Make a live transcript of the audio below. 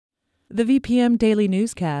The VPM Daily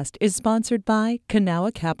Newscast is sponsored by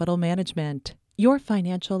Kanawha Capital Management. Your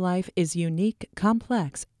financial life is unique,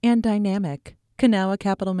 complex, and dynamic. Kanawha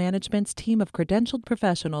Capital Management's team of credentialed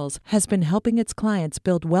professionals has been helping its clients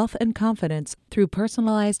build wealth and confidence through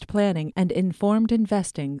personalized planning and informed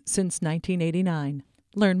investing since 1989.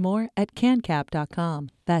 Learn more at cancap.com.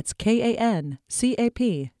 That's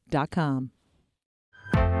KANCAP.com.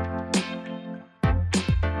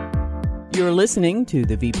 You're listening to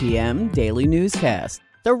the VPM Daily Newscast,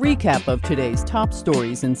 the recap of today's top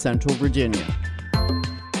stories in Central Virginia.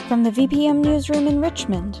 From the VPM Newsroom in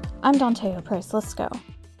Richmond, I'm Danteo Price-Lisco.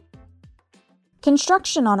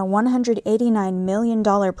 Construction on a $189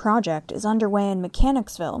 million project is underway in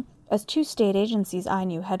Mechanicsville as two state agencies eye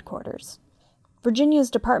new headquarters. Virginia's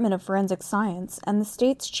Department of Forensic Science and the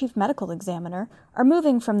state's chief medical examiner are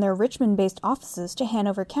moving from their Richmond-based offices to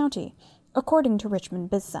Hanover County, according to Richmond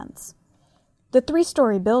BizSense. The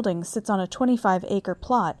three-story building sits on a 25-acre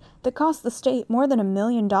plot that cost the state more than $1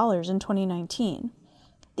 million in 2019.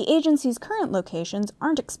 The agency's current locations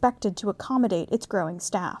aren't expected to accommodate its growing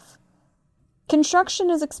staff. Construction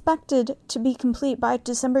is expected to be complete by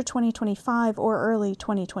December 2025 or early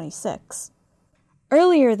 2026.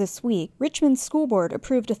 Earlier this week, Richmond's school board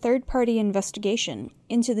approved a third-party investigation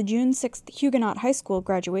into the June 6th Huguenot High School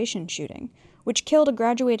graduation shooting, which killed a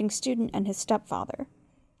graduating student and his stepfather.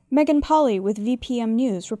 Megan Polly with VPM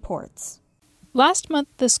News reports. Last month,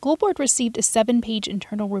 the school board received a 7-page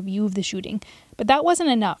internal review of the shooting, but that wasn't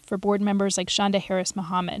enough for board members like Shonda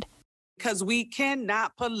Harris-Muhammed. Because we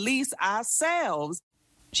cannot police ourselves.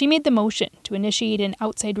 She made the motion to initiate an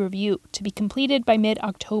outside review to be completed by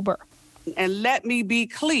mid-October. And let me be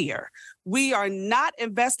clear, we are not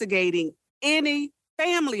investigating any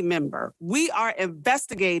family member. We are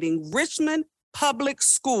investigating Richmond Public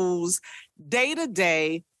Schools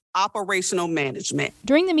day-to-day operational management.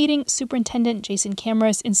 During the meeting, Superintendent Jason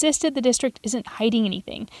Camras insisted the district isn't hiding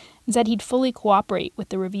anything and said he'd fully cooperate with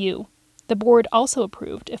the review. The board also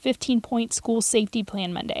approved a 15-point school safety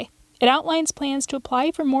plan Monday. It outlines plans to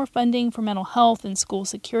apply for more funding for mental health and school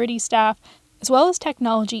security staff, as well as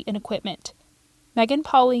technology and equipment. Megan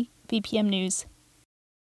Polly, VPM News.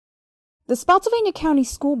 The Spotsylvania County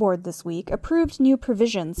School Board this week approved new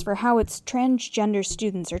provisions for how its transgender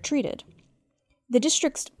students are treated. The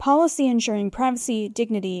district's policy ensuring privacy,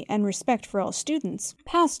 dignity, and respect for all students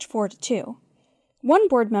passed 4-2. One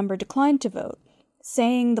board member declined to vote,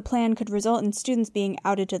 saying the plan could result in students being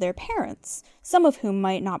outed to their parents, some of whom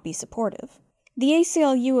might not be supportive. The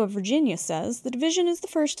ACLU of Virginia says the division is the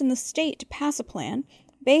first in the state to pass a plan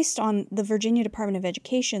based on the Virginia Department of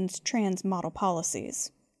Education's trans model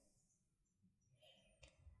policies.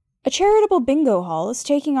 A charitable bingo hall is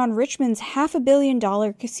taking on Richmond's $500 million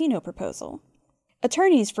casino proposal.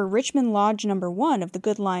 Attorneys for Richmond Lodge No. 1 of the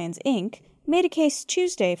Good Lions, Inc. made a case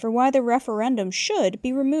Tuesday for why the referendum should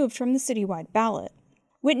be removed from the citywide ballot.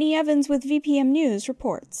 Whitney Evans with VPM News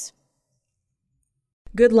reports.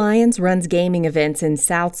 Good Lions runs gaming events in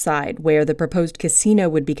Southside, where the proposed casino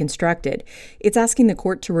would be constructed. It's asking the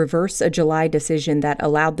court to reverse a July decision that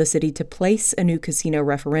allowed the city to place a new casino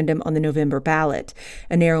referendum on the November ballot.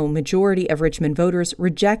 A narrow majority of Richmond voters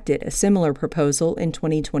rejected a similar proposal in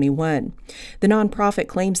 2021. The nonprofit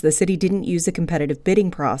claims the city didn't use a competitive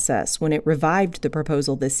bidding process when it revived the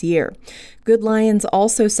proposal this year. Good Lions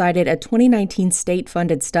also cited a 2019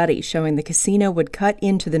 state-funded study showing the casino would cut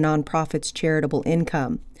into the nonprofit's charitable income.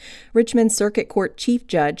 Richmond Circuit Court Chief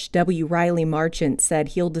Judge W. Riley Marchant said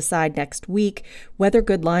he'll decide next week whether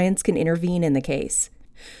Good Lions can intervene in the case.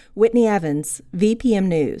 Whitney Evans, VPM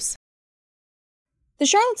News. The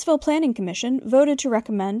Charlottesville Planning Commission voted to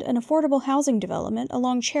recommend an affordable housing development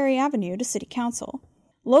along Cherry Avenue to City Council.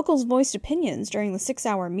 Locals voiced opinions during the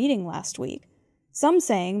 6-hour meeting last week, some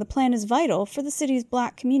saying the plan is vital for the city's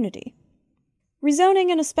Black community. Rezoning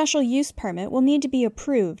and a special use permit will need to be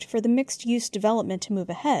approved for the mixed-use development to move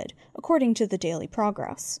ahead, according to the Daily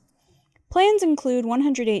Progress. Plans include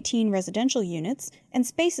 118 residential units and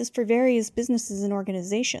spaces for various businesses and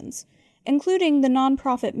organizations, including the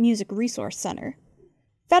nonprofit Music Resource Center.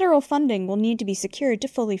 Federal funding will need to be secured to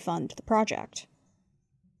fully fund the project.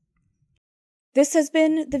 This has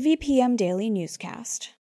been the VPM Daily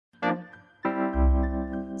Newscast.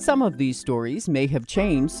 Some of these stories may have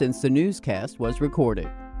changed since the newscast was recorded.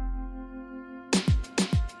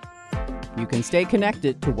 You can stay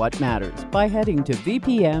connected to what matters by heading to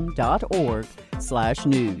vpm.org/news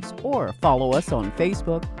or follow us on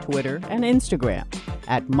Facebook, Twitter, and Instagram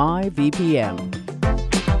at MyVPM.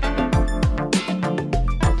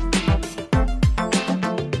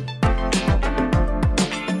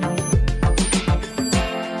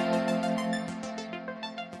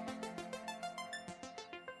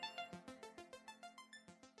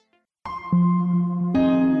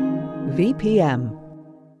 VPM.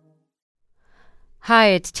 Hi,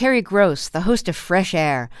 it's Terry Gross, the host of Fresh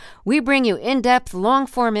Air. We bring you in-depth,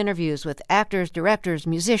 long-form interviews with actors, directors,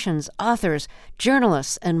 musicians, authors,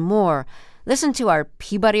 journalists, and more. Listen to our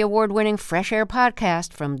Peabody Award-winning Fresh Air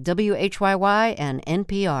podcast from WHYY and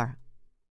NPR.